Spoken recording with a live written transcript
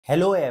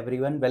Hello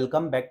everyone,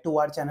 welcome back to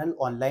our channel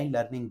Online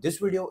Learning. This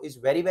video is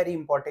very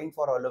important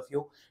for all of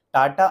you.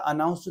 TATA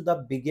announced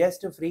the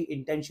biggest free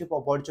internship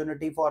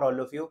opportunity for all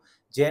of you,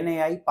 Gen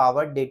AI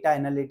powered data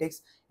analytics,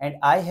 and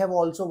I have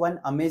also one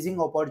amazing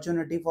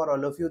opportunity for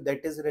all of you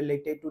that is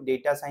related to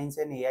data science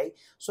and AI.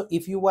 So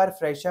if you are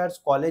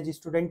freshers, college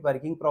student,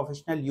 working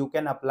professional, you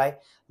can apply.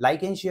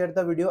 Like and share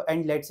the video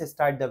and let's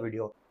start the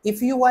video.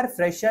 If you are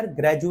fresher,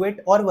 graduate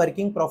or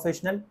working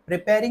professional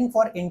preparing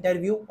for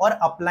interview or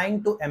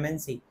applying to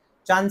MNC,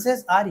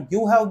 chances are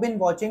you have been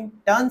watching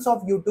tons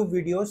of YouTube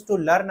videos to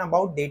learn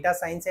about data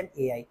science and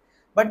AI.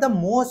 But the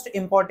most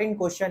important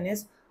question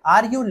is,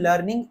 are you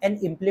learning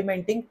and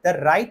implementing the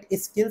right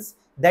skills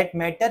that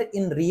matter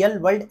in real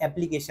world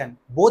application,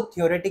 both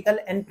theoretical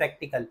and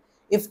practical?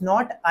 If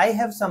not, I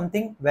have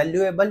something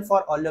valuable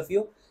for all of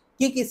you.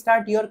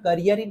 Kickstart your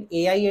career in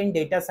AI and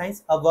data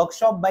science, a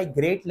workshop by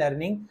Great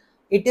Learning.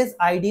 It is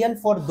ideal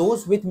for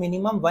those with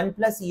minimum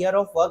 1+ year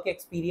of work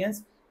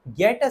experience.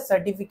 Get a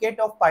certificate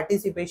of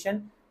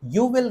participation.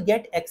 You will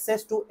get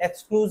access to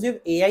exclusive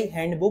AI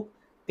handbook.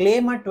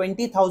 Claim a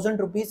 20,000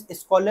 rupees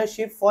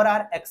scholarship for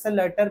our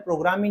accelerator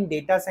program in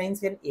data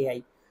science and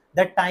AI.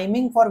 The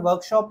timing for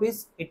workshop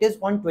is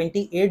on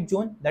 28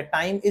 June. The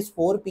time is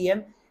 4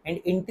 p.m.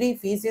 and entry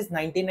fees is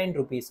 99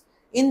 rupees.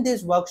 In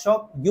this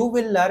workshop, you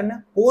will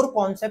learn core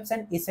concepts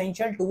and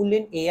essential tool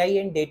in AI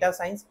and data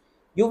science.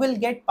 You will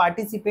get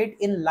participate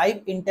in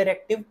live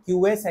interactive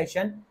QA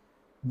session.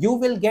 You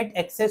will get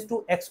access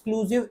to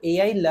exclusive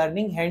AI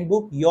learning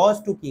handbook,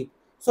 yours to keep.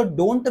 So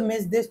don't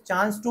miss this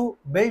chance to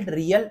build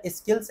real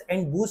skills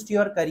and boost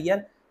your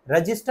career.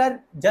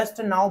 Register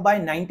just now by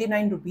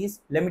 99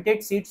 rupees,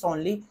 limited seats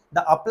only.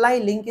 The apply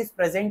link is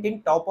present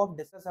in top of.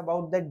 Discuss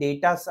about the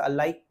data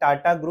like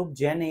Tata Group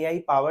Gen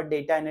AI powered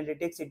data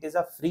analytics. It is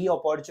a free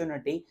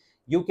opportunity.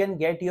 You can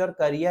get your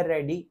career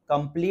ready,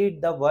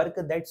 complete the work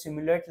that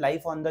simulate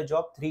life on the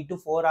job 3 to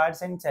 4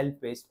 hours and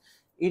self-paced.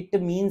 It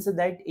means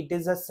that it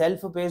is a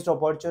self-paced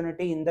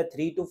opportunity. In the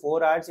 3 to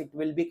 4 hours it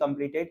will be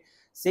completed.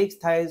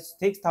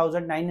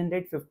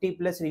 6,950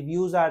 plus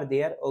reviews are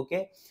there,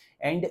 okay,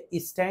 and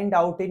stand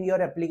out in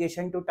your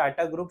application to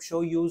Tata Group.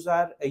 Show you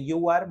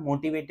are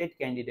motivated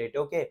candidate,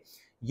 okay.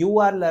 You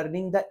are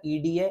learning the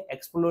EDA,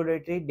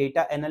 exploratory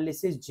data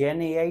analysis,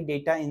 Gen AI,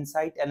 data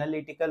insight,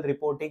 analytical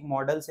reporting,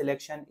 model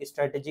selection,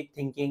 strategic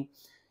thinking.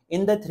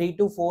 In the 3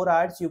 to 4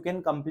 hours you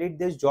can complete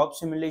this job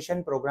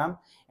simulation program.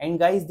 And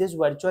guys, these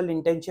virtual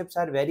internships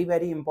are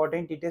very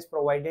important. It is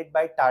provided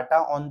by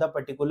Tata on the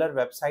particular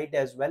website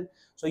as well,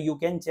 so you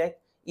can check.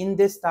 In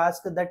this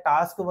task, the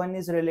task one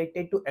is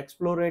related to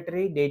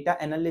exploratory data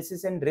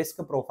analysis and risk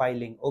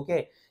profiling,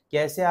 okay.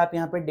 कैसे आप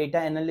यहाँ पे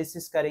data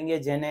analysis करेंगे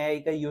जेन AI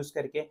का use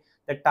करके.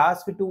 The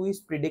task 2 is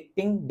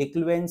predicting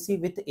delinquency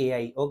with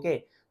AI,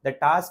 okay. The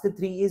task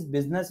 3 is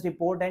business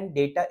report and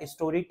data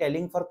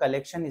storytelling for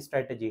collection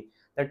strategy.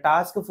 The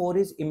task 4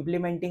 is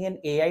implementing an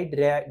AI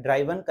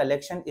driven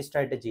collection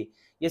strategy.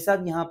 ये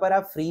सब यहाँ पर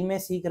आप free में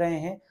सीख रहे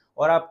हैं.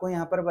 और आपको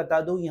यहाँ पर बता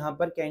दूं, यहाँ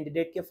पर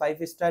कैंडिडेट के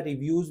 5 स्टार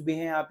रिव्यूज भी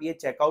हैं, आप ये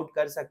चेकआउट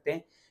कर सकते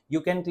हैं. You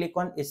can click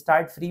on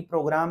start free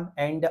programme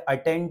and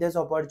attend this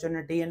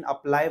opportunity and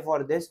apply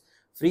for this.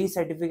 Free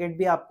certificate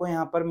भी आपको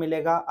यहाँ पर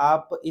मिलेगा.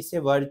 आप इसे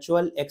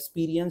वर्चुअल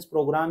एक्सपीरियंस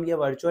प्रोग्राम या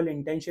वर्चुअल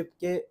इंटर्नशिप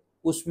के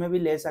उसमें भी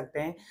ले सकते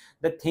हैं.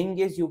 The thing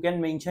is you can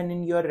mention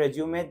in your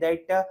resume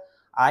that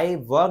I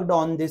worked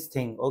on this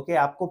thing, okay.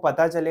 आपको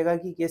पता चलेगा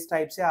कि किस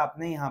टाइप से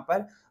आपने यहाँ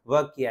पर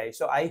वर्क किया है.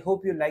 सो I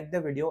hope you like the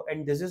video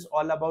and this is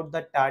all about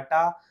the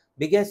Tata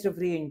biggest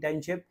free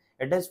internship.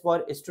 It is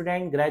for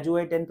student,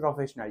 graduate and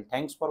professional.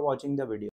 Thanks for watching the video.